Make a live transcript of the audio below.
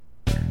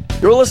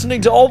You're listening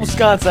to Old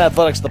Wisconsin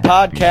Athletics, the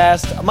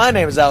podcast. My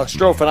name is Alex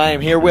Strouf, and I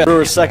am here with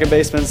Brewers second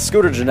baseman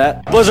Scooter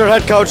Jeanette, Blizzard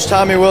head coach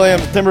Tommy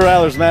Williams, Timber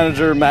Rattlers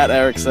manager Matt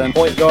Erickson,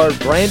 point guard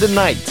Brandon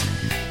Knight.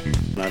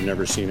 I've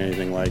never seen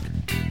anything like.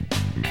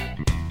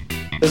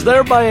 Is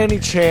there by any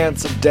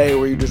chance a day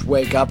where you just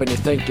wake up and you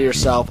think to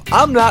yourself,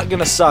 I'm not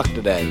going to suck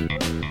today?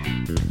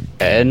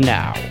 And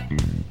now,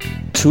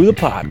 to the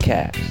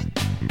podcast.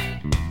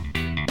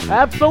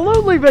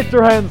 Absolutely,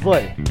 Victor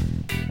Hensley.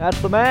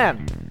 That's the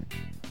man.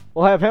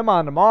 We'll have him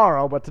on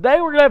tomorrow, but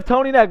today we're going to have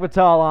Tony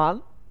Nechvatal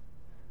on.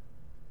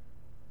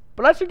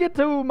 But I should get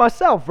to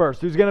myself first,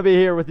 who's going to be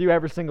here with you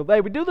every single day.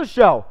 We do the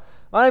show.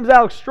 My name is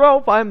Alex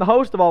Strouf. I am the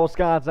host of All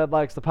Wisconsin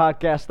Athletics, the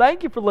podcast.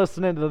 Thank you for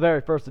listening to the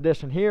very first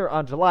edition here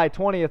on July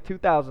 20th,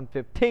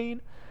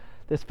 2015.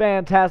 This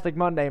fantastic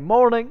Monday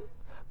morning.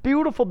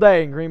 Beautiful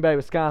day in Green Bay,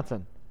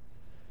 Wisconsin.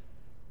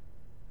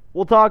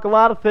 We'll talk a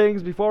lot of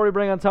things before we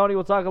bring on Tony.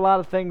 We'll talk a lot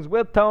of things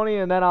with Tony,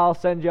 and then I'll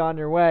send you on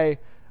your way.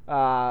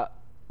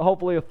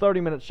 Hopefully a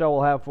 30-minute show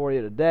we'll have for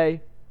you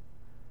today.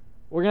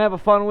 We're going to have a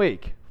fun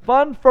week.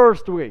 Fun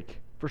first week,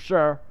 for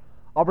sure.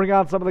 I'll bring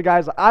on some of the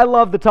guys I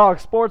love to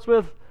talk sports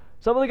with,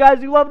 some of the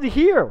guys you love to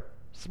hear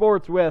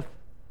sports with,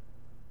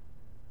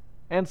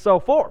 and so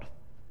forth.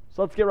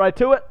 So let's get right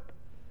to it.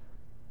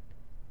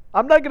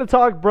 I'm not going to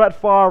talk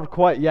Brett Favre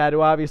quite yet, who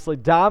obviously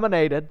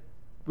dominated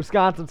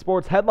Wisconsin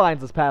sports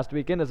headlines this past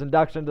weekend. His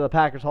induction to the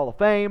Packers Hall of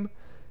Fame,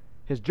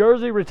 his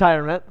jersey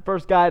retirement,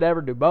 first guy to ever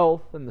do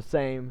both in the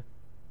same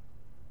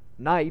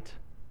night.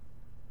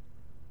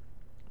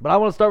 But I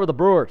want to start with the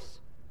Brewers.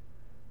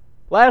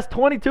 Last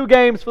 22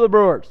 games for the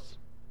Brewers.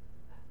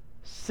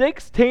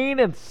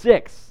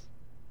 16-6.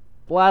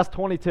 The last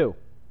 22.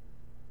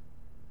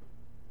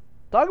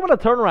 Talk about a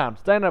turnaround.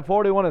 Standing at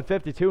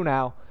 41-52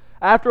 now.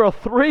 After a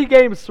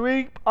 3-game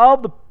sweep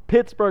of the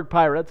Pittsburgh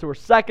Pirates, who were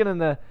second in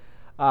the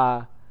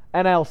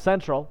NL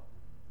Central.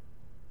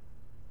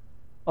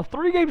 A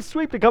 3-game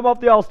sweep to come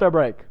off the All-Star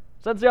break.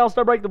 Since the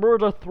All-Star break, the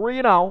Brewers are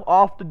 3-0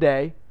 off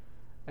today.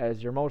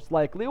 As you're most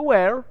likely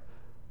aware,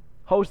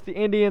 host the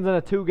Indians in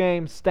a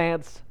 2-game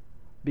stance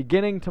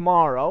beginning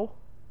tomorrow.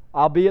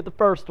 I'll be at the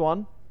first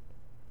one,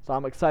 so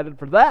I'm excited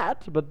for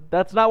that, but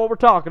that's not what we're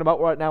talking about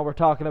right now. We're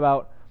talking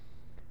about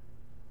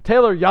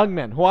Taylor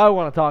Youngman, who I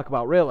want to talk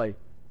about, really.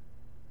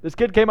 This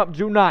kid came up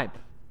June 9th,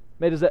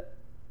 made his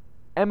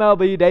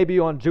MLB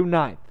debut on June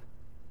 9th.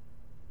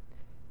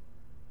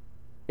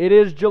 It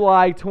is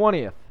July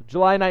 20th,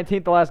 July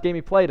 19th, the last game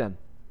he played in.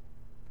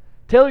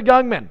 Taylor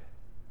Youngman,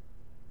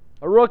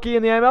 a rookie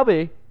in the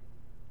MLB,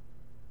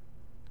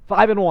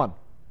 5-1.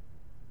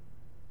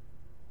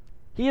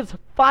 He is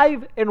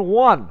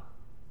 5-1.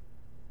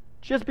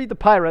 Just beat the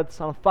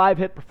Pirates on a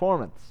 5-hit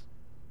performance.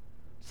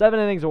 7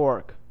 innings of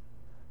work.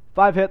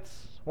 5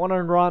 hits, 1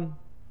 earned run,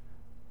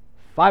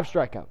 5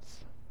 strikeouts.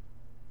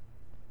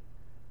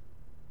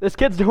 This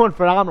kid's doing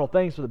phenomenal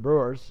things for the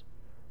Brewers.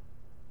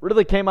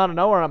 Really came out of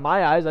nowhere in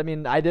my eyes. I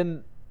mean, I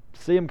didn't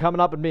see him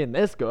coming up and being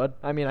this good.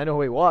 I mean, I know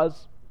who he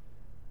was.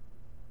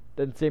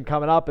 Didn't see him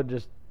coming up and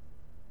just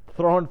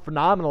throwing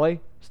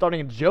phenomenally, starting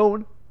in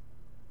June.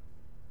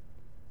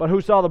 But who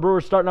saw the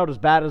Brewers starting out as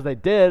bad as they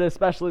did,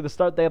 especially the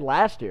start they had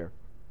last year?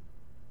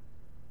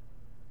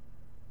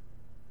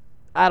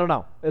 I don't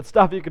know. It's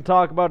stuff you can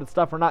talk about. It's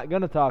stuff we're not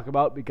going to talk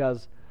about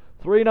because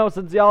 3-0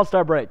 since the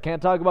All-Star break.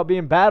 Can't talk about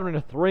being bad when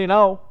you're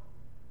 3-0.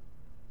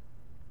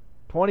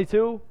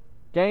 22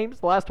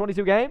 games, the last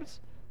 22 games.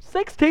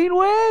 16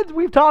 wins.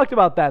 We've talked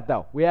about that,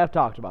 though. We have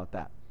talked about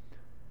that.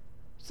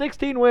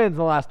 16 wins in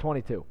the last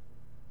 22.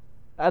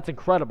 That's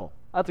incredible.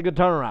 That's a good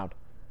turnaround.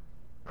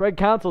 Craig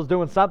Counsell's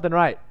doing something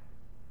right.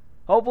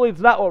 Hopefully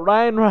it's not what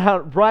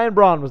Brian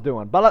Braun was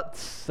doing. But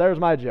there's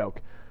my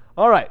joke.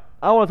 All right.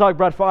 I want to talk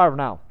Brett Favre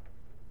now.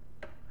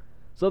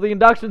 So the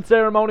induction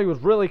ceremony was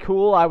really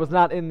cool. I was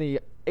not in the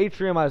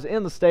atrium. I was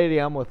in the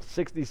stadium with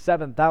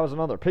 67,000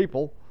 other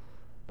people.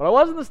 But I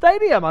was in the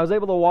stadium. I was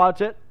able to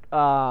watch it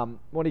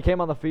when he came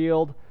on the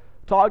field.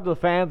 Talked to the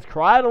fans.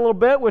 Cried a little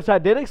bit, which I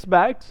did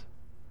expect.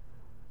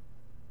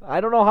 I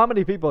don't know how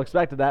many people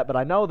expected that, but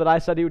I know that I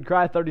said he would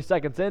cry 30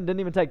 seconds in. Didn't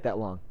even take that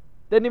long.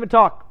 Didn't even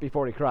talk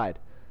before he cried.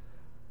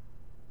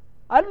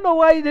 I don't know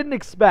why he didn't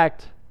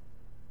expect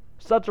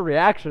such a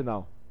reaction,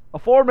 though. A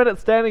 4-minute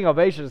standing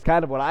ovation is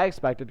kind of what I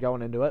expected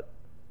going into it.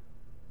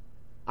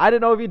 I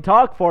didn't know if he'd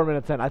talk 4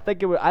 minutes in. I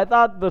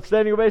thought the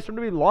standing ovation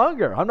would be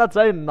longer. I'm not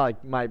saying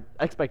like my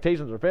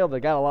expectations were failed. They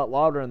got a lot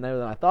louder in there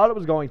than I thought it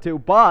was going to,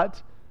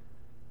 but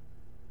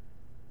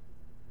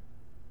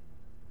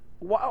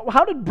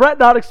how did Brett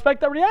not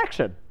expect that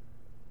reaction?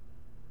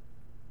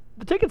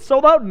 The tickets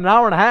sold out in an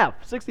hour and a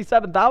half.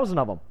 67,000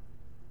 of them.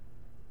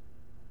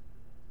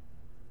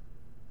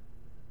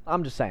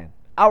 I'm just saying.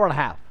 Hour and a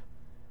half.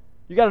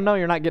 You got to know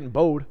you're not getting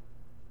booed.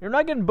 You're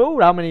not getting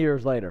booed how many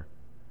years later?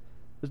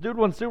 This dude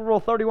won Super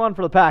Bowl 31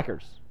 for the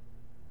Packers.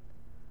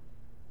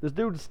 This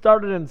dude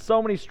started in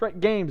so many straight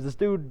games. This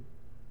dude,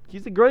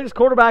 he's the greatest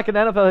quarterback in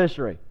NFL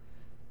history.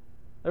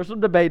 There's some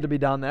debate to be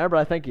done there, but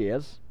I think he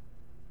is.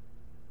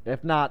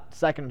 If not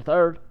second and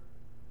third.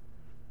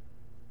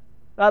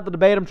 Not the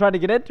debate I'm trying to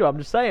get into. I'm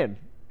just saying.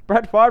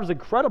 Brett Favre's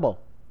incredible.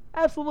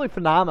 Absolutely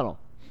phenomenal.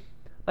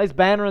 Nice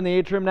banner in the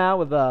atrium now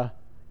with a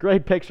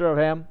great picture of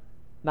him.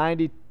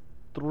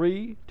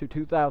 93 to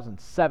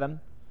 2007.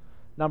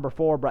 Number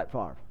 4, Brett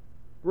Favre.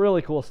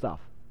 Really cool stuff.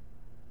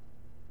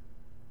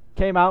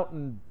 Came out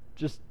and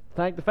just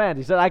thanked the fans.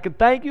 He said, I could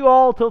thank you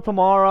all till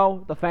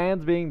tomorrow, the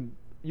fans being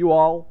you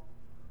all,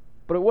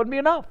 but it wouldn't be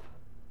enough.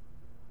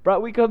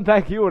 Brett, we couldn't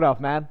thank you enough,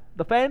 man.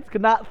 The fans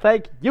could not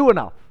thank you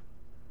enough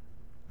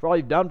for all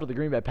you've done for the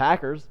Green Bay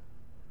Packers.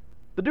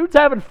 The dude's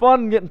having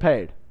fun and getting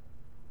paid.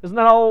 Isn't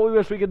that all we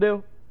wish we could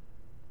do?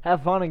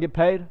 Have fun and get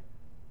paid?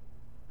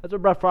 That's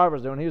what Brett Favre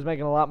was doing. He was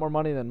making a lot more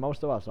money than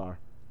most of us are.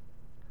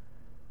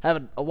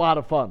 Having a lot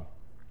of fun.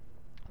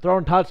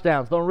 Throwing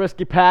touchdowns, throwing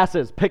risky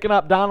passes, picking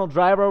up Donald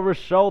Driver over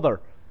his shoulder.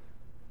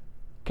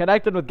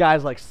 Connecting with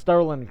guys like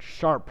Sterling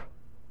Sharp.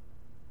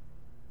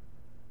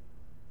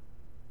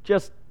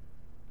 Just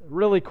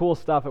really cool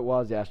stuff it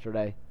was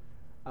yesterday.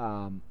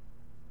 When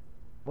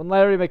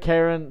Larry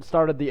McCarron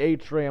started the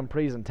atrium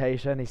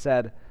presentation, he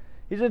said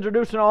he's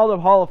introducing all the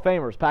Hall of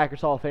Famers,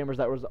 Packers Hall of Famers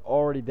that was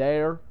already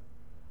there.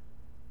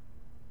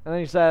 And then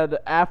he said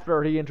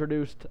after he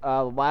introduced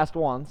the last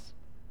ones,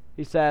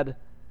 he said,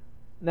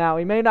 now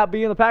he may not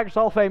be in the Packers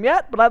Hall of Fame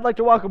yet, but I'd like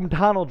to welcome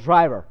Donald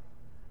Driver.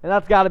 And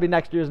that's got to be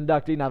next year's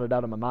inductee, not a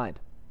doubt in my mind.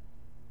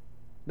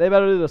 They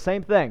better do the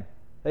same thing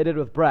they did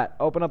with Brett.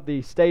 Open up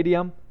the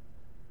stadium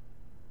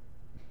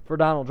for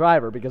Donald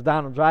Driver, because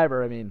Donald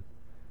Driver, I mean,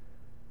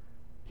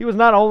 he was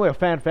not only a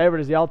fan favorite,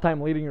 he's the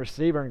all-time leading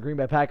receiver in Green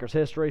Bay Packers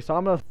history. So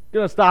I'm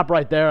gonna stop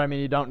right there. I mean,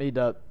 you don't need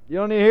to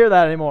hear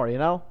that anymore. You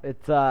know,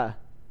 it's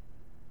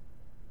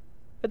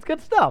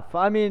good stuff.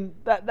 I mean,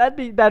 that'd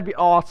be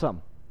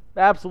awesome,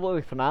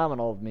 absolutely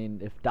phenomenal. I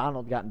mean, if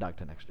Donald got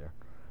inducted next year.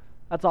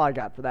 That's all I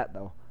got for that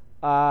though.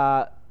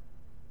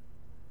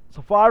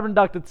 So Favre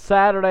inducted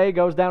Saturday,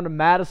 goes down to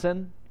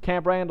Madison,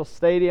 Camp Randall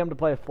Stadium to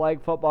play a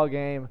flag football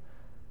game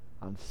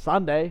on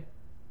Sunday.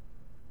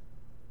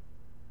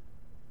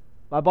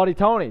 My buddy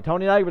Tony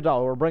Nechvatal,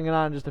 who we're bringing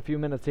on in just a few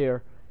minutes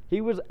here, he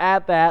was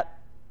at that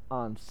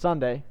on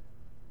Sunday,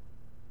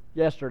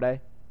 yesterday.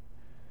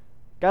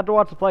 Got to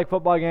watch the flag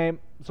football game,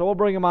 so we'll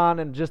bring him on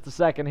in just a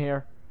second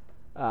here.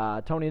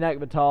 Tony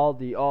Nechvatal,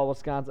 the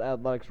All-Wisconsin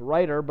Athletics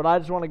writer, but I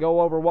just want to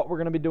go over what we're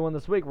going to be doing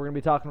this week. We're going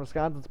to be talking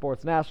Wisconsin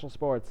sports, national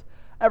sports,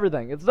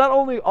 everything. It's not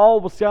only all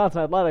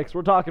Wisconsin athletics,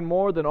 we're talking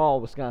more than all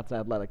Wisconsin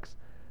athletics.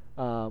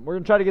 We're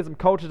going to try to get some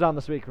coaches on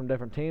this week from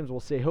different teams. We'll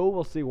see who,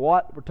 we'll see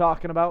what we're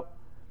talking about.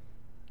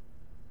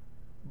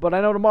 But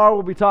I know tomorrow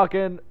we'll be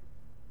talking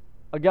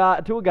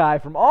to a guy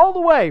from all the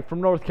way from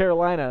North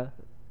Carolina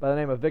by the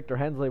name of Victor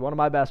Hensley, one of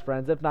my best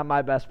friends, if not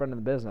my best friend in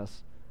the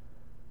business.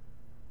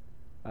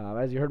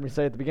 As you heard me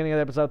say at the beginning of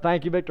the episode,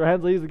 thank you, Victor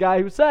Hensley. He's the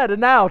guy who said, and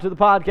now to the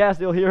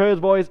podcast, you'll hear his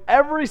voice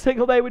every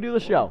single day we do the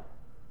show.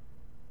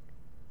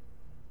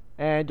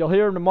 And you'll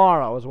hear him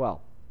tomorrow as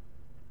well.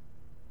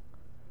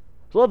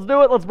 So let's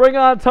do it. Let's bring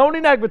on Tony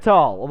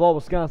Nechvatal of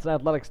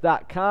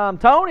AllWisconsinAthletics.com.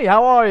 Tony,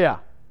 how are you?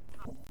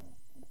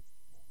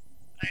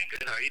 I'm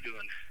good. How are you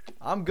doing?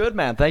 I'm good,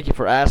 man. Thank you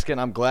for asking.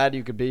 I'm glad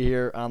you could be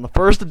here on the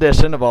first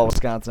edition of All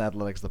Wisconsin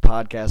Athletics, the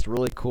podcast.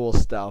 Really cool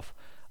stuff.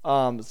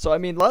 So I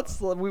mean,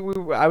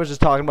 I was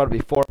just talking about it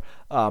before.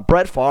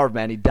 Brett Favre,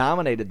 man, he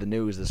dominated the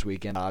news this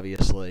weekend.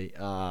 Obviously,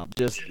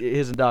 just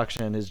his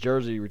induction, his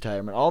jersey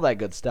retirement, all that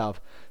good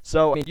stuff.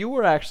 So I mean, you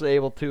were actually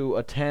able to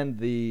attend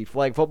the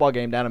flag football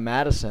game down in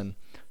Madison.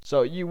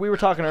 So we were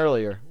talking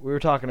earlier. You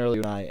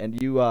and I,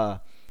 and you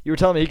were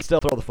telling me he can still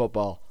throw the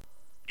football.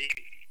 He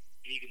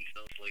can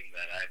still sling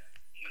that.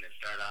 When it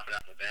started off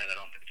the bat, I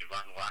don't think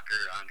Javon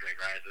Walker, Andre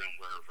Rison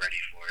were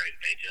ready for it.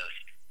 They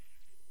just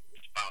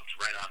bounced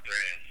right off their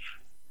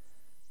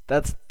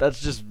hands. That's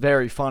just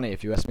very funny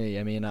if you ask me.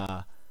 I mean,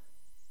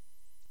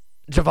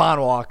 Javon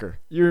Walker.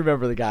 You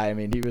remember the guy. I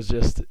mean, he was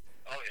just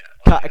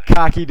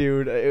cocky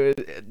dude.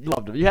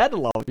 Loved him. You had to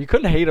love him. You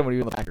couldn't hate him when he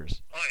was in the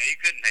Packers. Oh, yeah, you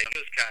couldn't hate him. He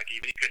was cocky,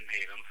 but you couldn't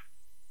hate him.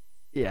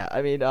 Yeah,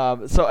 I mean,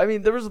 so I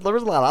mean, there was a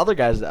lot of other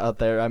guys out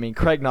there. I mean,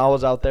 Craig Nall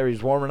was out there.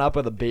 He's warming up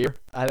with a beer.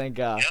 I think.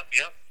 Yep.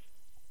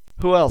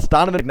 Who else?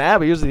 Donovan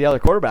McNabb. He was the other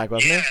quarterback,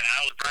 wasn't he? Yeah, I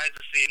was surprised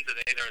to see him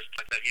today. There was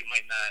talk that he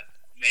might not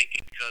make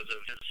it because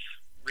of his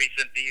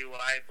recent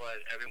DUI,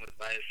 but everyone was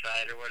by his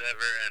side or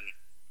whatever, and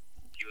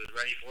he was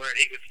ready for it.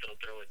 He could still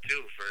throw it too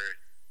for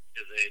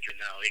his age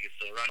right now. He could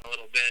still run a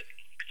little bit.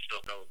 He could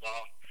still throw the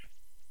ball.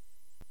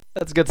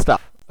 That's good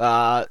stuff.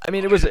 I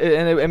mean,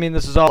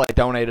 this is all like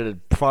donated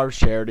to Favre's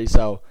charity,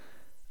 so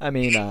I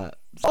mean,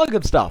 it's all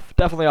good stuff.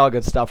 Definitely all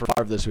good stuff for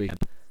Favre this weekend.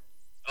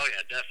 Oh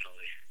yeah,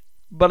 definitely.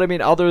 But I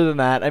mean, other than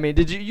that, I mean,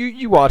 did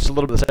you watched a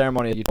little bit of the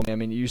ceremony? You told me. I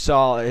mean, you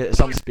saw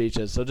some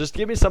speeches, so just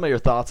give me some of your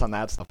thoughts on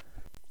that stuff.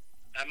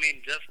 I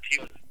mean, just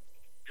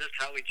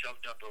how he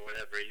choked up or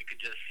whatever, you could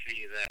just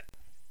see that.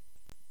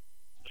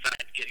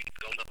 Besides getting to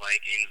go to the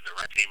Vikings, the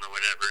right team or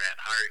whatever, at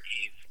heart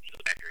he's a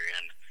Packer,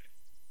 and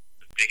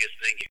the biggest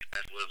thing he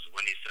said was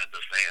when he said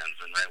the fans,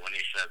 and right when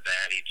he said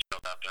that, he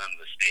choked up and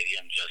the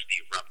stadium just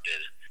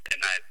erupted, and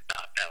I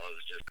thought that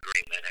was just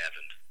great that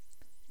happened.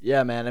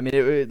 Yeah, man. I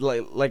mean,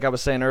 like I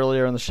was saying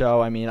earlier in the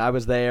show. I mean, I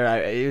was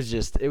there. It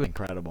was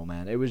incredible,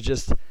 man. It was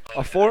just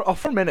a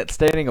 4-minute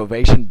standing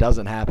ovation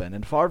doesn't happen.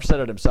 And Favre said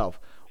it himself.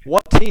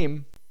 What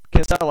team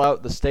can sell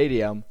out the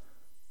stadium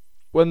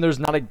when there's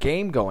not a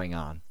game going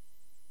on?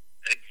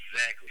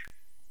 Exactly.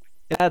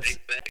 That's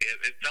Exactly.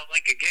 It felt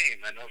like a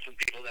game. I know some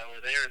people that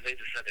were there, and they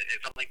just said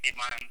it felt like a game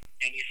on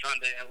any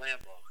Sunday at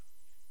Lambeau.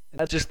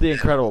 That's just the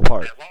incredible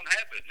part. That won't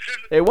happen.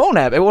 It won't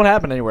happen. It won't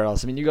happen anywhere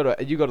else. I mean, you go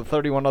to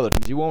 31 other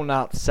teams. You will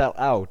not sell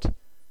out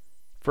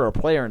for a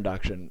player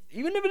induction.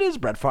 Even if it is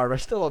Brett Favre, I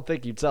still don't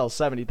think you'd sell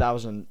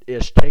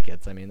 70,000-ish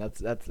tickets. I mean,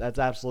 that's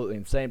absolutely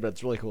insane, but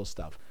it's really cool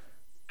stuff.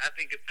 I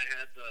think if they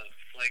had the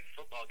flag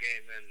football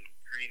game in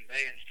Green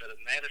Bay instead of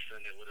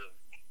Madison, it would have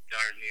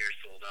darn near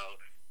sold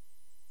out.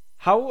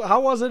 How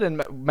was it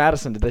in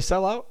Madison? Did they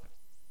sell out?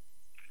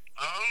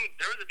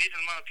 There was a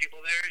decent amount of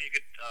people there. You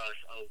could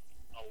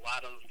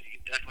you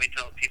could definitely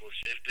tell people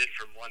shifted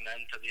from one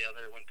end to the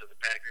other, went to the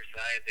Packers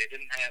side. They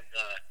didn't have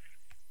the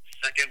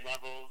second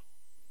level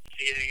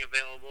seating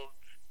available,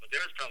 but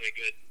there was probably a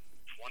good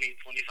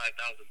 25,000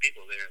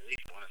 people there at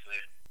least, I want to say.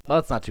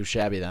 Well, that's not too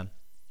shabby then.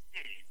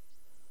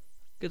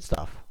 Good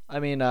stuff.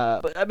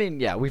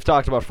 Yeah, we've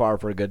talked about Favre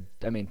for a good,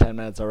 10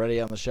 minutes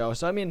already on the show.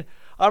 So,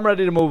 I'm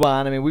ready to move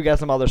on. We got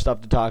some other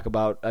stuff to talk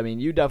about.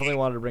 You definitely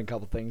wanted to bring a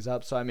couple things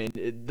up. So,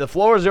 the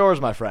floor is yours,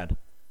 my friend.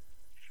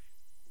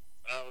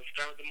 Let's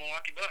start with the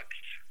Milwaukee Bucks.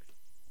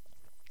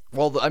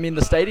 Well,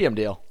 the stadium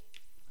deal.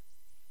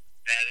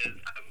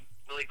 I'm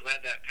really glad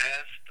that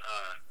passed.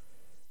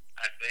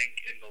 I think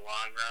in the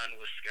long run,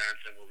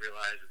 Wisconsin will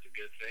realize it's a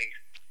good thing.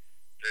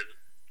 There's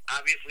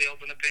obviously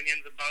open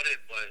opinions about it,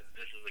 but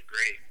this is a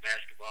great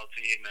basketball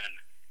team, and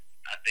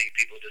I think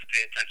people just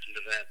pay attention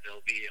to that.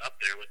 They'll be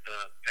up there with the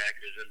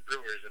Packers and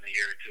Brewers in a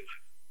year or two.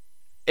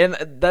 And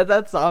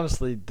that's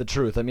honestly the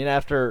truth.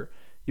 After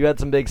you had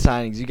some big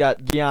signings, you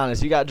got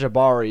Giannis, you got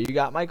Jabari, you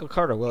got Michael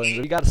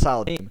Carter-Williams, you got a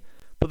solid team.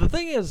 But the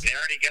thing is, they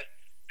already got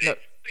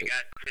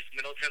Chris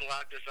Middleton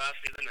locked this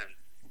offseason, and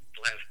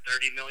they'll have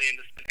 $30 million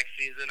this next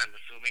season. I'm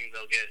assuming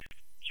they'll get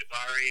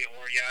Jabari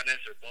or Giannis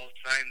or both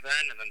signed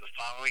then, and then the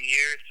following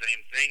year,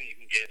 same thing. You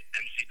can get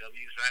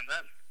MCW signed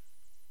then.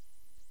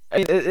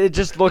 It's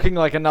just looking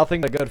like a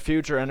nothing but good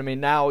future. And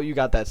now you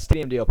got that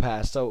stadium deal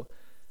passed. So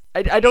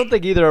I don't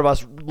think either of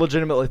us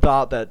legitimately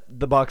thought that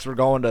the Bucks were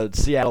going to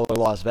Seattle or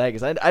Las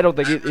Vegas. I don't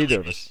think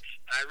either of us.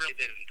 I really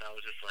didn't. I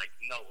was just like,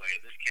 no way,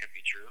 this can't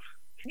be true.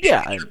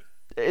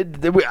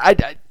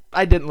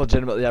 I didn't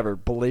legitimately ever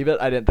believe it.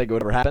 I didn't think it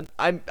would ever happen.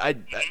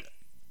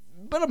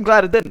 But I'm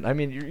glad it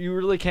didn't. You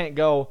really can't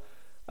go.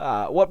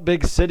 What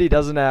big city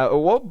doesn't have?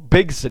 What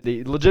big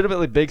city?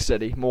 Legitimately big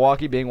city.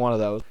 Milwaukee being one of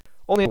those.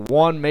 Only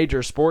one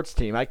major sports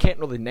team. I can't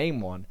really name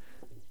one.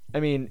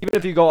 Even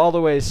if you go all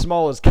the way as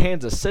small as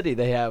Kansas City,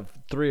 they have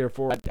 3 or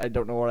 4. I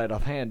don't know right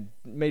offhand.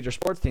 Major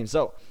sports teams.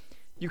 So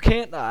you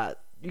can't.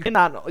 You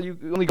cannot. You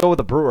only go with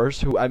the Brewers,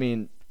 who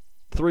 3-0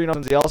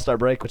 in the All-Star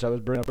break, which I was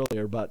bringing up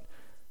earlier. But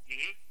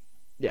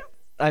yeah,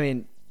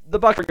 the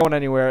Bucks are going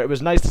anywhere. It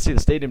was nice to see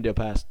the stadium deal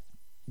passed.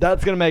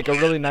 That's gonna make a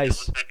really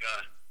nice. It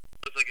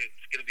looks like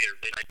it's gonna be a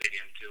really nice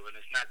stadium too, and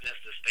it's not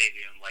just the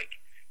stadium. Like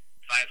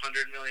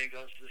 $500 million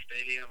goes to the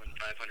stadium, and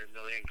 $500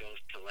 million goes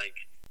to a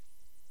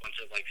bunch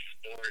of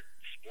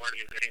sport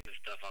and entertainment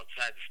stuff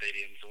outside the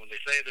stadium. So when they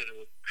say that it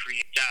would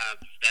create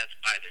jobs, that's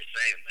why they're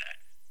saying that.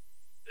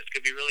 This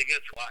could be really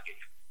good for Milwaukee.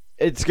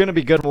 It's going to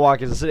be good for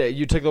Milwaukee as a city.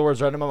 You took the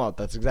words right in my mouth.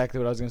 That's exactly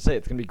what I was going to say.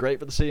 It's going to be great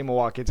for the city of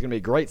Milwaukee. It's going to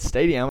be a great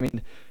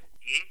stadium.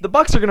 The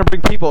Bucks are going to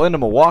bring people into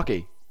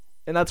Milwaukee,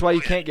 and that's why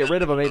you can't get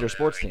rid of a major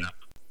sports team.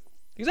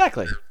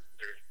 Exactly.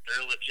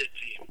 They're a legit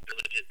team. They're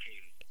a legit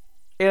team.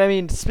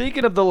 And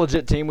speaking of the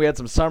legit team, we had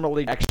some summer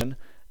league action.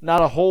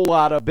 Not a whole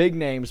lot of big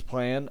names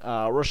playing.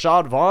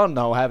 Rashad Vaughn,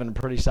 though, having a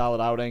pretty solid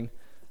outing.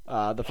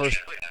 The first.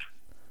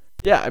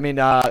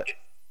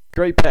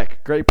 Great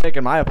pick. Great pick,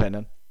 in my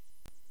opinion.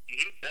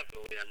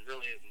 Definitely. I'm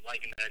really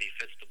liking that he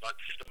fits the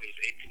Bucks system. He's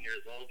 18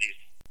 years old. He's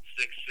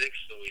 6'6",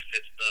 so he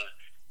fits the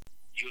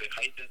unit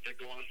height that they're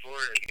going for.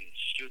 And he can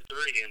shoot 3,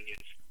 and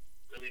he's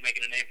really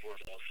making a name for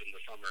himself in the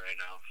summer right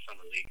now,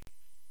 summer league.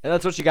 And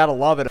that's what you got to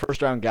love in a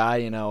first-round guy.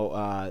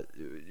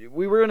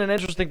 We were in an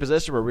interesting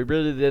position where we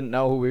really didn't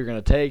know who we were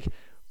going to take.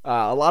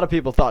 A lot of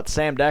people thought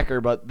Sam Decker,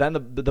 but then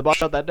the Bucks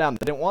shut that down.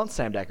 They didn't want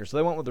Sam Decker, so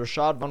they went with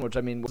Rashad Vaughn, which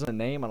wasn't a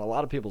name on a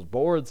lot of people's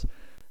boards.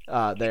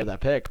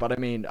 That pick, but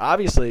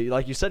obviously,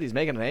 like you said, he's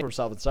making a name for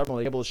himself in summer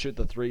league, able to shoot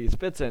the threes,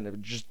 fits in.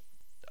 Just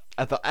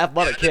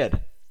athletic kid.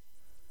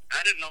 I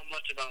didn't know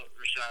much about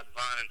Rashad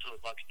Vaughn until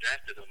the Bucks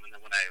drafted him, and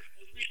then when I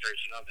was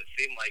researching him, it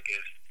seemed like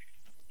if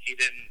he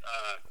didn't,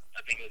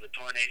 I think it was a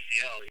torn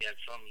ACL, he had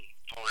some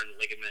torn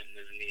ligament in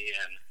his knee,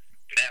 and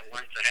if that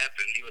weren't to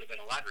happen, he would have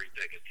been a lottery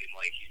pick. It seemed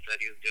like he said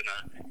he was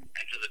gonna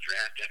enter the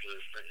draft after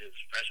his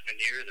freshman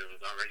year. There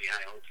was already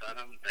high hopes on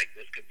him.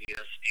 This could be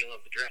a steal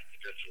of the draft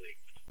potentially.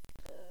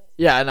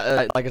 Yeah,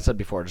 and like I said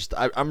before,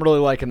 I'm really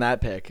liking that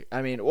pick.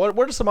 What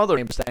are some other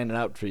names standing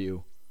out for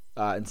you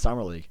in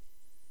summer league?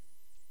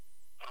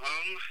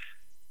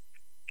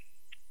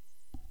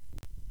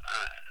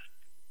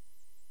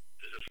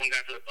 There's a one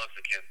guy for the Bucks.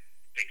 I can't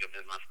think of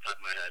him off the top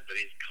of my head, but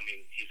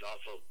he's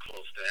also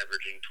close to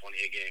averaging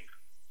 20 a game.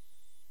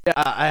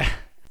 Yeah,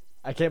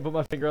 I can't put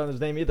my finger on his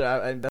name either.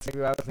 That's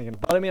what I was thinking.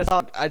 But I mean,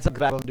 I'd say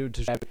back dude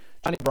to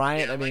Johnny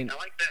Bryant. Yeah, I mean, I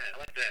like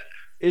that.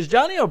 is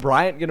Johnny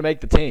O'Bryant going to make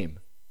the team?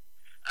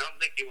 I don't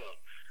think he will.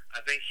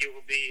 I think he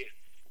will be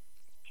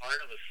part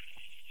of a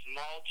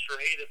small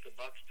trade if the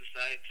Bucks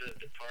decide to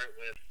depart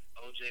with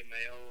O.J.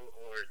 Mayo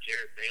or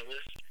Jared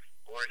Bayless,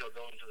 or he'll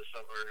go into the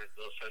summer, or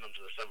they'll send him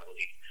to the summer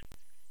league.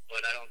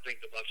 But I don't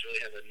think the Bucks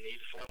really have a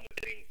need for him. We're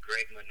getting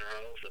Greg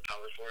Monroe, the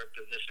power forward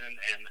position,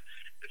 and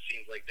it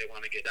seems like they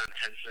want to get Don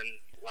Henson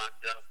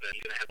locked up, and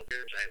he's going to have a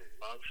beer, which I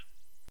love.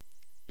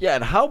 Yeah,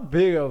 and how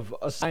big of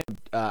a sign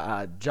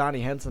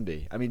Johnny Henson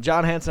be? I mean,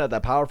 John Henson at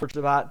that power forward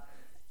spot.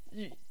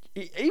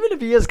 Even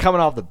if he is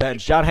coming off the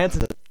bench, John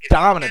Henson's a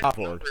dominant power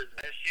forward.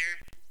 This year,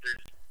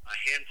 there's a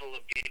handful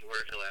of games where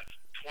he'll have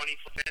 20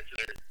 minutes,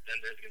 and then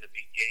there's going to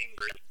be games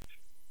where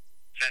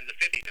 10 to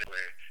 15 minutes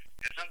where,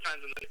 and sometimes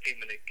in the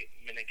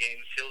 15-minute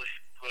games, he'll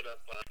put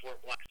up 4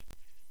 blocks.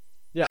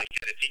 Yeah. Like,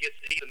 if he gets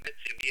 8 minutes,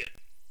 he'll be an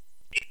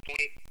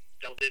 8-point,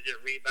 double-digit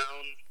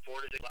rebound,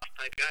 4 to 6 block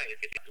type guy if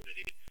he's the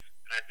opportunity.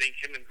 And I think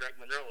him and Greg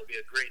Monroe will be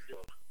a great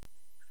duo.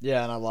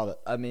 Yeah, and I love it.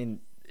 I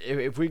mean,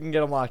 if we can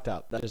get him locked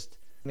up, that's just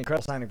an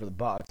incredible signing for the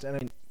Bucks. And I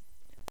mean,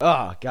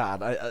 oh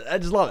God, I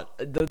just love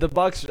it. The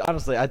Bucks,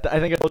 honestly, I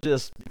think I told you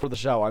this before the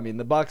show. I mean,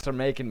 the Bucks are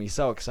making me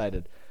so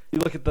excited. You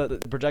look at the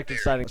projected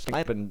signings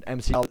tonight, and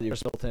MCL,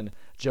 Chris Middleton,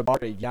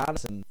 Jabari,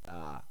 Giannis, and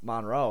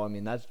Monroe. I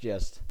mean, that's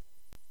just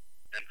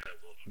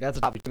incredible. That's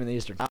a top team in the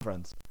Eastern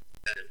Conference.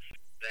 That is.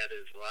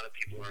 A lot of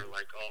people are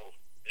like, oh,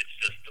 it's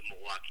just the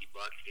Milwaukee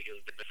Bucks because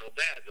they've been so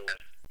bad the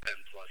last 10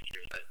 plus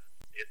years. That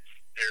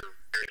they're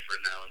ready for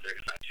now, and they're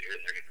going to year,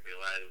 and they're going to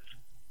realize,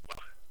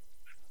 wow,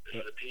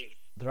 this is a team.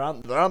 They're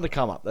on the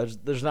come up.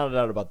 There's not a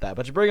doubt about that.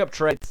 But you bring up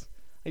trades.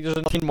 I think there's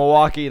a team in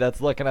Milwaukee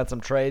that's looking at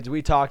some trades. We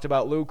talked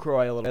about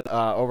Lucroy a little bit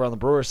over on the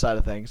Brewers side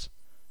of things.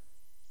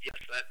 Yes,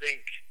 I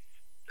think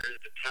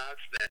there's the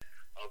talks that,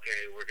 okay,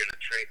 we're going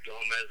to trade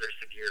Gomez or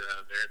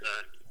Segura. They're the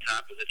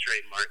top of the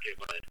trade market.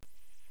 But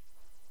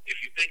if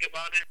you think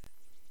about it,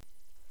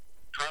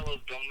 Carlos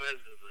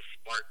Gomez is a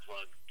spark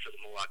plug to the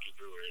Milwaukee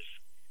Brewers.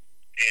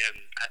 And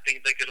I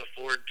think they could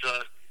afford to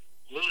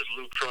lose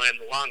Lucroy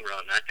in the long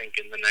run. I think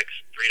in the next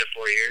 3 to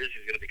 4 years,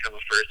 he's going to become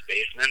a first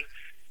baseman.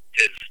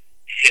 His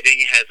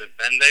hitting hasn't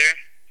been there,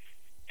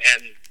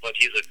 but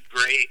he's a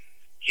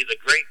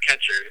great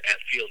catcher at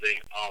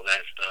fielding all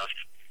that stuff.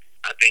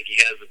 I think he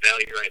has the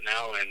value right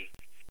now, and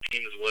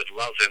teams would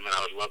love him, and I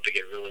would love to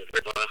get rid of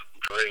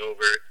Lucroy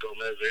over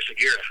Gomez or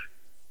Segura.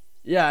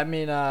 Yeah, I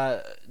mean,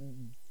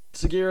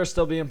 Segura's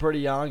still being pretty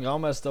young.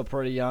 Gomez still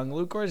pretty young.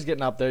 Lucroy's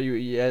getting up there,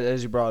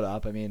 as you brought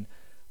up. I mean,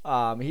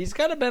 he's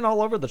kind of been all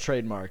over the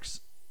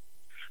trademarks.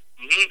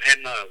 Mm-hmm.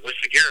 And with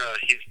Segura,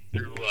 he's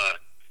through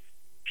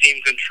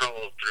team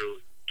control through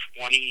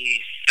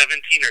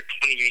 2017 or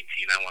 2018,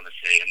 I want to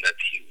say, and that's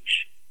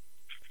huge.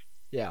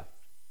 Yeah.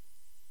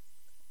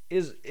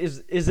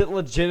 Is it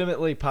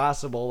legitimately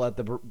possible that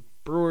the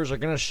Brewers are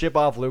going to ship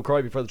off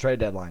Lucroy before the trade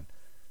deadline?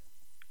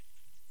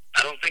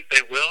 I don't think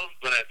they will,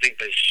 but I think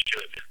they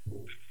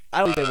should.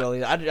 I don't think they will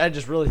either. I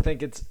just really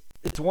think it's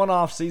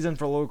one-off season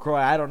for Lucroy.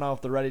 I don't know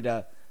if they're ready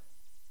to,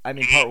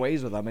 part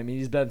ways with him. I mean,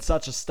 he's been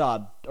such a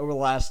stud over the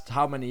last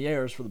how many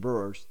years for the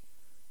Brewers.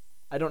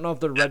 I don't know if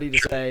they're ready to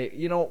say,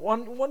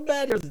 one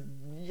bad year,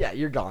 yeah,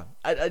 you're gone.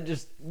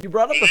 You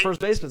brought up the first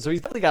baseman, so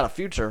he's definitely got a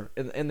future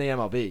in the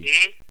MLB.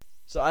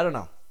 So I don't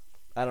know.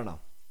 I mean,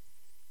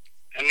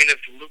 if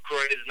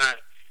Lucroy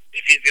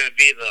if he's going to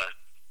be the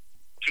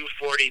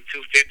 240,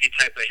 250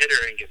 type of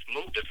hitter and gets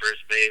moved to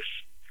first base,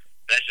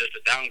 that's just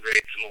a downgrade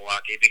to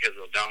Milwaukee because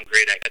they'll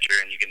downgrade that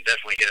catcher, and you can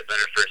definitely get a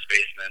better first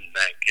baseman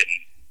that can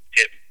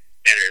hit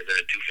better than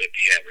a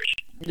 250 average.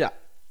 Yeah,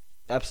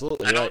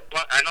 absolutely. I know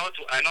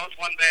it's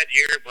one bad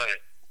year, but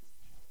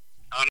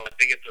I don't know. I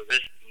think it's a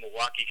risk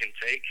Milwaukee can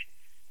take,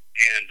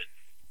 and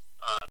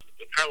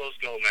with Carlos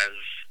Gomez,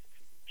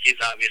 he's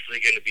obviously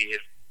going to be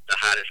the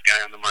hottest guy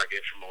on the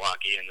market for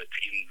Milwaukee, and the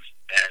teams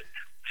that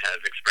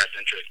have expressed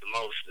interest the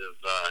most is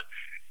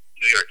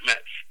New York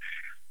Mets.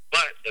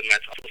 But the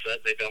Mets also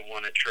said they don't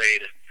want to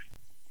trade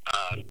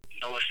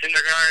Noah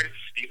Syndergaard,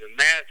 Steven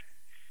Matt,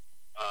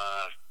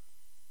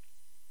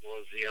 what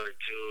was the other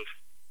two?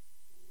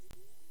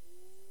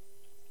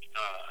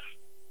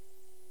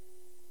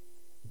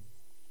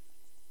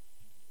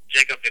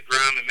 Jacob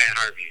deGrom and Matt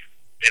Harvey.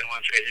 They don't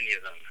want to trade any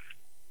of them.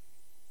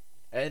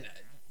 And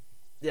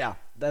yeah,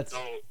 that's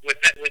so. With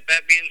that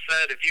being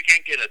said, if you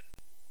can't get a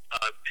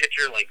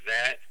pitcher like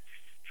that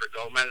for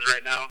Gomez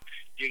right now,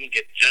 you can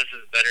get just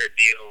as better a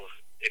deal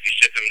if you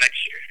ship him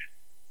next year.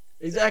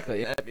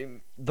 Exactly. I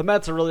mean, the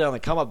Mets are really on the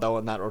come up though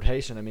in that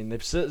rotation. I mean,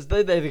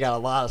 they've got a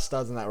lot of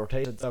studs in that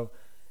rotation. So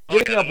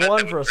giving up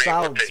one for a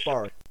solid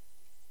spark.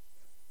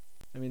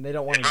 I mean, they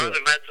don't want to do it. If I was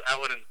the Mets, I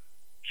wouldn't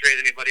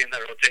trade anybody in that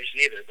rotation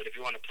either. But if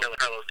you want to play with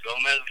Carlos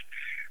Gomez,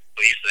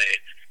 but you say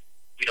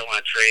we don't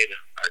want to trade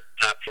our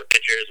top 4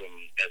 pitchers when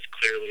that's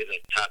clearly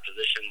the top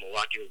position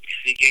Milwaukee would be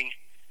seeking,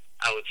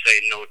 I would say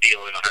no deal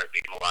in a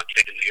heartbeat. Milwaukee,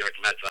 take the New York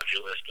Mets off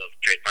your list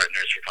of trade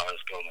partners for Carlos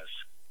Gomez.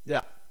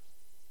 Yeah,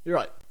 you're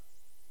right.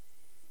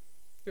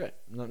 You're right.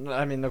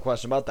 No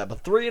question about that.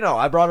 But 3-0,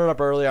 I brought it up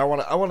earlier. I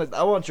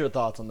want your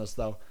thoughts on this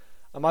though.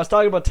 I was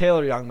talking about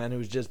Taylor Youngman,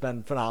 who's just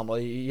been phenomenal.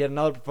 He had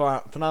another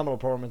phenomenal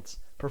performance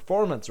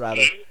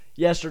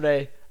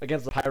yesterday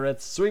against the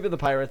Pirates, sweeping the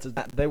Pirates.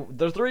 They're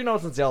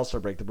 3-0 since the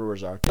All-Star break. The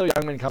Brewers are. Taylor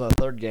Youngman comes in the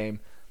third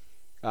game.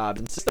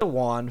 Been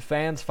 6-1.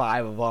 Fans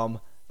 5 of them.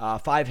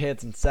 5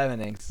 hits and 7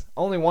 innings.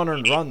 Only 1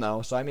 earned run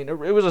though. So I mean, it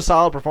was a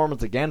solid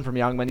performance again from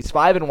Youngman. He's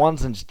 5-1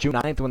 since June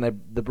 9th when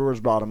the Brewers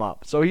brought him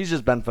up. So he's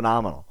just been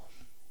phenomenal.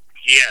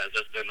 Yeah,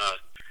 that's been a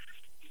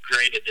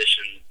great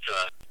addition to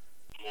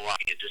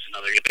Milwaukee. Just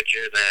another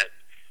pitcher that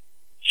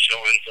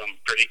showing some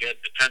pretty good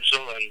potential,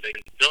 and they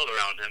can build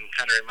around him.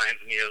 Kind of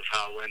reminds me of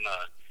how when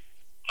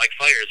Mike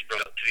Fiers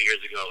brought up 2 years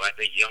ago. I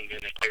think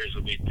Youngman and Fiers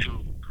would be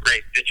 2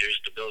 great pitchers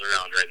to build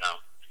around right now.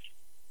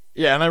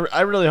 Yeah, and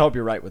I really hope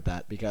you're right with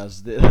that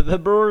because the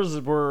Brewers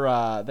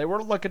they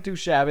weren't looking too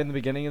shabby in the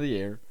beginning of the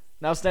year.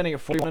 Now standing at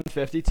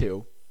 41-52.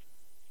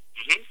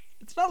 Mm-hmm.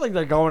 It's not like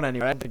they're going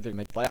anywhere. I don't think they can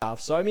make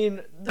playoffs. So I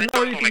mean, there's no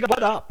one you can go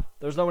but up.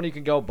 There's no one you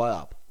can go but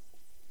up.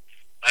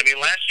 I mean,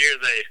 last year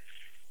they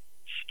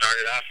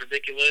started off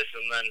ridiculous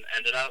and then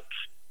ended up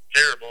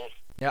terrible.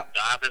 Yep.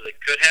 The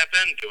opposite could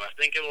happen. Do I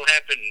think it will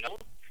happen? No.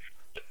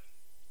 But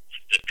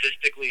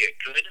statistically, it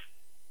could.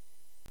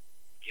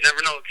 You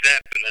never know what could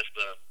happen.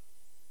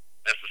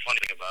 That's the funny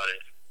thing about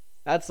it.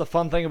 That's the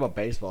fun thing about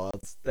baseball.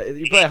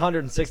 You play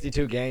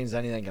 162 games,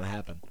 anything can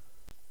happen.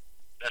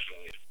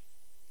 Definitely.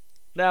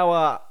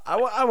 Now,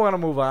 I want to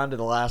move on to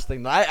the last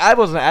thing. I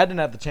didn't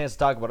have the chance to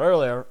talk about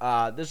earlier.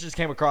 This just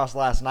came across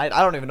last night.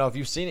 I don't even know if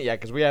you've seen it yet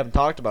because we haven't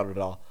talked about it at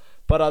all.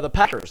 But the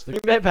Packers, the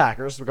Green Bay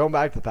Packers, we're going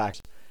back to the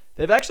Packers.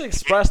 They've actually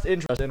expressed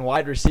interest in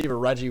wide receiver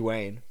Reggie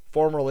Wayne,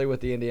 formerly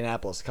with the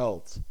Indianapolis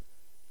Colts.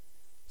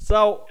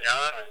 So,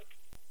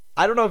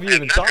 I don't know if you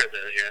even saw it.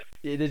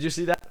 Did you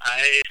see that?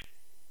 I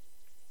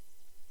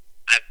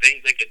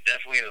think they could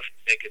definitely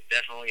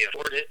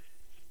afford it.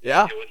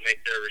 Yeah. It would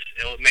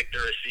make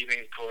their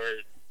receiving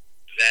core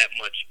that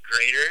much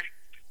greater.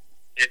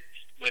 It's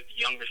with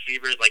young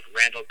receivers like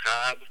Randall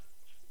Cobb,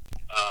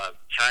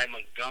 Ty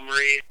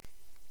Montgomery,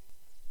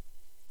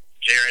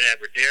 Jared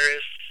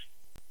Abbrederis.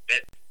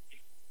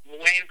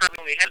 Wayne probably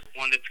only has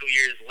 1 to 2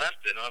 years left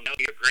in him. He'll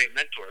be a great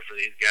mentor for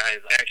these guys.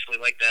 I actually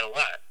like that a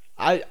lot.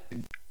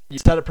 You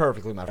said it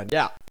perfectly, my friend.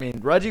 Yeah. I mean,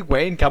 Reggie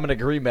Wayne coming to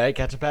Green Bay,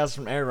 catching passes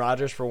from Aaron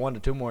Rodgers for 1 to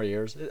 2 more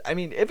years. I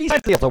mean, if he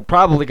signs the deal, it'll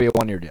probably be a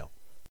 1-year deal.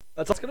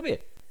 That's what's going to be.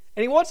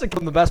 And he wants to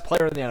become the best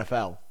player in the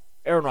NFL.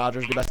 Aaron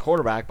Rodgers, the best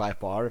quarterback by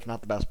far, if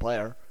not the best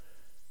player.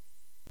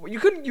 Well,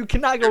 you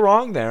cannot go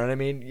wrong there. And I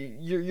mean,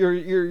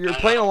 you're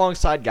playing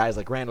alongside guys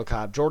like Randall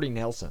Cobb, Jordy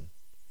Nelson.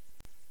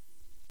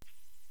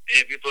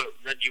 If you put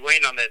Reggie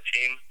Wayne on that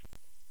team,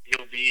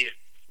 he'll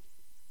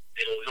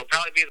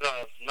probably be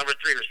the number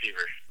 3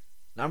 receiver.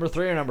 Number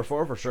 3 or number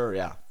 4 for sure,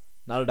 yeah.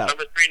 Not a doubt.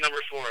 Number 3, number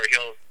 4.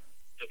 He'll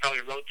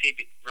probably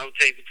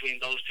rotate between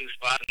those 2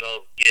 spots, and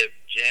they'll give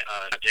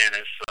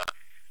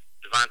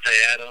Devontae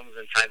Adams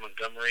and Ty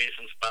Montgomery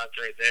some spots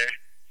right there.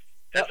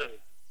 Not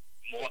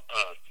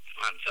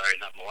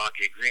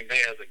Milwaukee. Green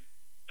Bay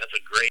that's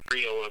a great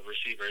trio of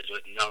receivers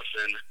with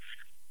Nelson,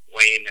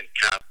 Wayne, and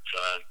Cobb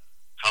to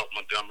help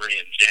Montgomery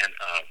and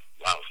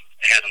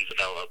Adams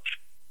develop.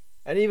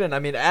 And even, I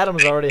mean,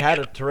 Adams already had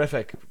a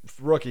terrific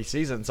rookie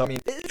season. So, I mean,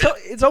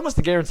 it's almost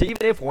a guarantee.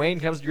 Even if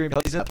Wayne comes to Green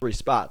Bay, he's in 3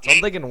 spots. So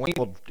I'm thinking Wayne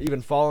will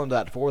even fall into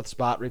that 4th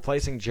spot,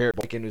 replacing Jarrett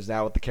Boykin, who's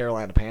now with the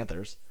Carolina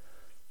Panthers.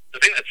 The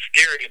thing that's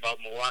scary about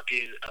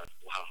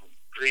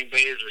Green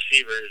Bay's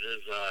receivers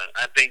is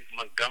I think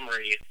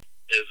Montgomery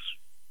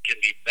can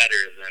be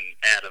better than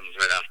Adams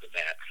right off the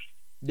bat.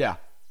 Yeah.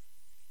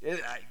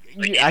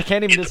 I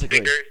can't even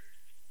disagree.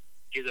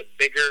 He's a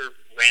bigger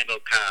Randall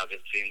Cobb,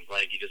 it seems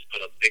like. You just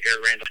put a bigger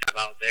Randall Cobb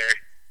out there.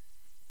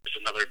 There's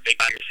another big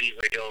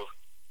receiver. He'll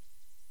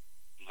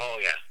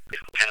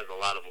has a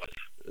lot of what.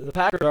 The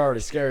Packers are already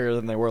scarier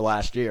than they were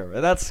last year.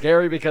 And that's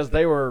scary because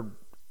they were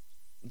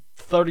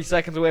 30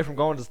 seconds away from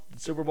going to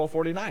Super Bowl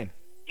 49.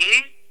 Mm-hmm.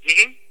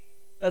 Mm-hmm.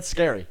 That's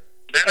scary.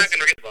 They're not going to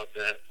forget about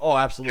that. Oh,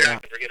 absolutely They're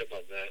not. not going to forget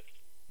about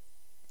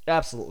that.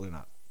 Absolutely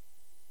not.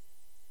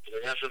 For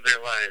the rest of their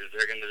lives,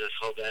 they're going to just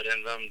hold that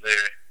in them.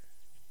 They're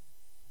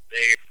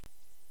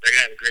going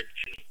to have a great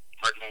season.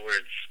 Mark my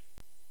words.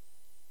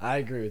 I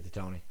agree with you,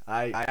 Tony.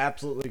 I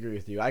absolutely agree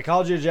with you. I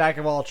called you a jack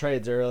of all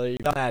trades earlier. You've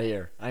done that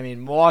here. I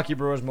mean, Milwaukee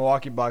Brewers,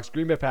 Milwaukee Bucks,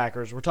 Green Bay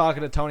Packers. We're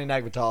talking to Tony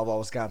Nechvatal of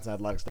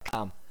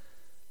WisconsinAthletics.com.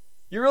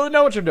 You really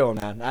know what you're doing,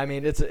 man. I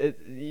mean,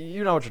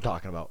 you know what you're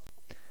talking about.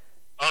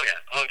 Oh,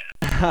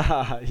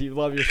 yeah. You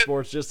love your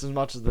sports just as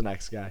much as the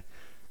next guy.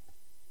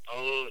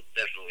 Oh,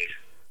 definitely.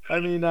 I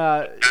mean,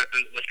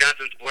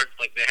 Wisconsin sports,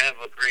 like, they have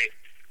all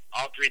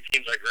 3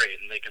 teams are great,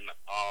 and they can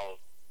all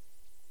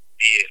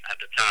be at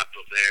the top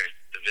of their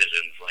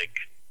divisions. Like,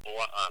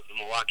 the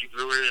Milwaukee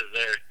Brewers,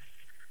 they're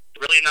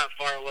really not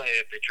far away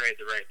if they trade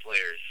the right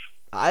players.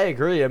 I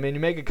agree. I mean, you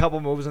make a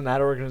couple moves in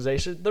that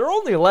organization. They're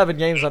only 11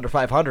 games under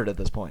 500 at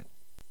this point.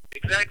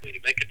 Exactly.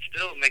 They could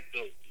still make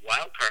the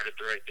wild card if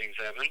the right things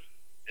happen.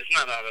 It's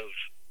not out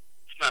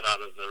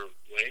of the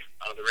way,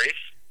 out of the race.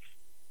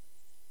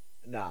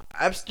 No,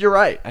 you're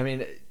right. I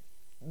mean,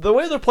 the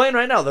way they're playing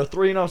right now, they're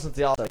 3-0 since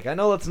the All-Star. I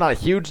know that's not a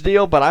huge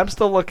deal, but I'm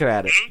still looking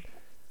at it. Mm-hmm.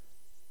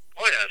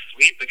 Oh yeah,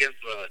 sweep against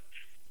the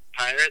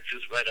Pirates,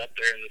 who's right up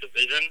there in the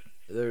division.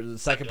 They're the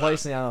second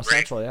place in the NL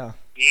Central, yeah.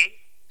 Mm-hmm.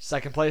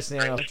 Second place in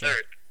the NL Central.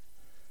 Start.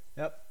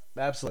 Yep,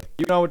 absolutely.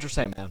 You know what you're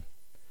saying, man.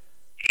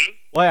 Mm-hmm.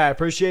 Well, yeah, I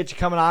appreciate you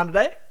coming on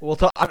today. We'll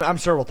talk. I'm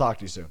sure we'll talk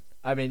to you soon.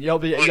 I mean, you'll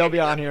be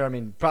on here. I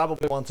mean,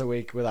 probably once a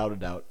week, without a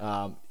doubt.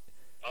 Oh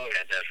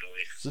yeah, definitely.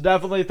 So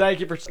definitely, thank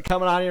you for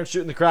coming on here and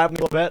shooting the crap a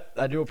little bit.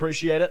 I do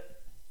appreciate it.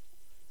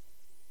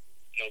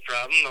 No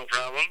problem.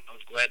 I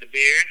was glad to be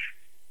here.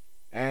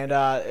 And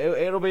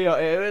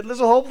this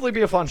will hopefully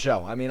be a fun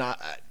show. I mean,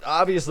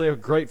 obviously a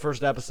great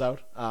first episode.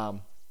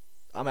 I'm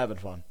having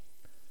fun.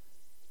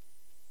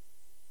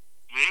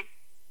 Hmm?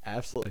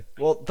 Absolutely.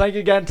 Well, thank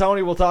you again,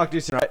 Tony. We'll talk to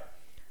you soon, right?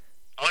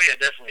 Oh yeah,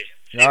 definitely.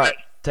 All right.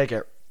 Take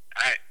care.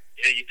 All right.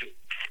 Yeah, you too.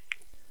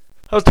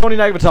 That was Tony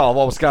Nechvatal of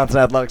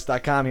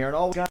AllWisconsinAthletics.com here on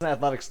All Wisconsin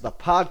Athletics, the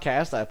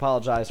podcast. I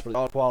apologize for the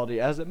audio quality,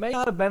 as it may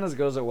not have been as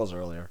good as it was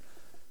earlier.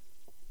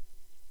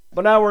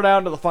 But now we're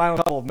down to the final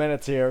couple of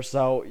minutes here.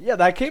 So yeah,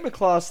 that came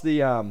across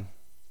the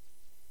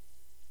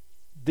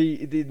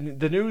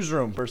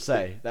newsroom per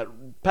se. That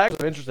Packers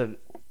are interested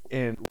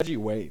in Reggie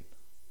Wayne.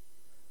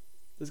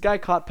 This guy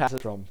caught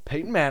passes from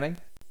Peyton Manning,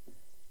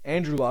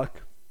 Andrew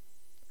Luck,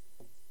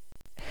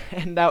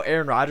 and now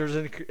Aaron Rodgers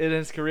in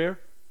his career.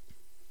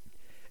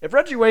 If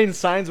Reggie Wayne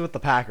signs with the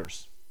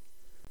Packers,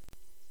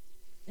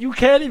 you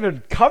can't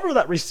even cover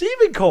that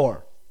receiving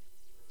core.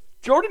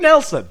 Jordy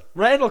Nelson,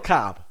 Randall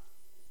Cobb,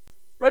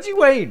 Reggie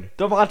Wayne,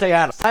 Devontae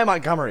Adams, Ty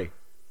Montgomery.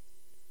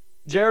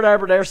 Jared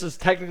Aberdeen is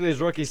technically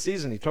his rookie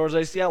season. He tore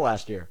his ACL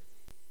last year.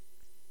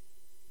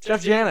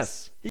 Jeff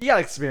Janis, he got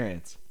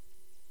experience.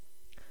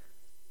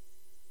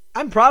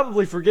 I'm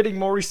probably forgetting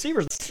more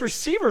receivers. There's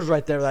receivers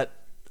right there that,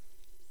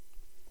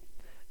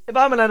 if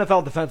I'm an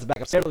NFL defensive back,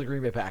 I'm scared of the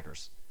Green Bay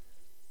Packers.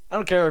 I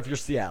don't care if you're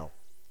Seattle.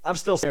 I'm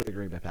still scared of the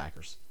Green Bay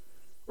Packers.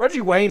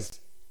 Reggie Wayne's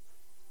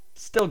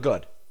still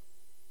good.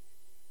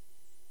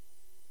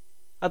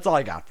 That's all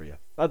I got for you.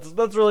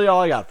 That's really all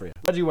I got for you.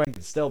 Reggie Wayne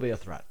can still be a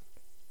threat.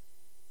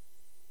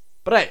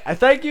 But hey, I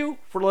thank you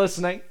for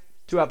listening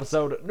to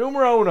episode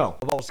numero uno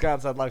of All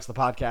Wisconsin Athletics, the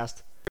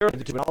podcast.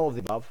 And all of the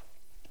above.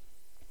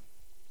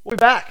 We'll be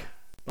back.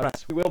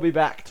 We will be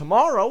back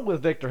tomorrow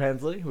with Victor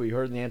Hensley, who you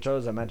heard in the intro,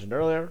 as I mentioned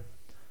earlier.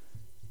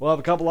 We'll have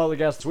a couple other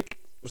guests this week.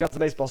 Wisconsin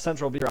Baseball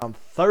Central will be here on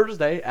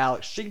Thursday.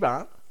 Alex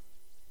Shebon,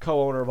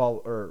 co-owner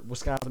of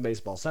Wisconsin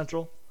Baseball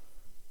Central.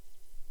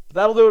 But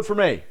that'll do it for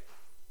me.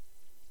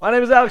 My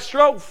name is Alex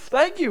Strouf.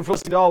 Thank you for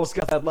listening to All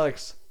Wisconsin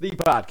Athletics, the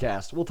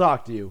podcast. We'll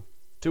talk to you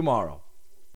tomorrow.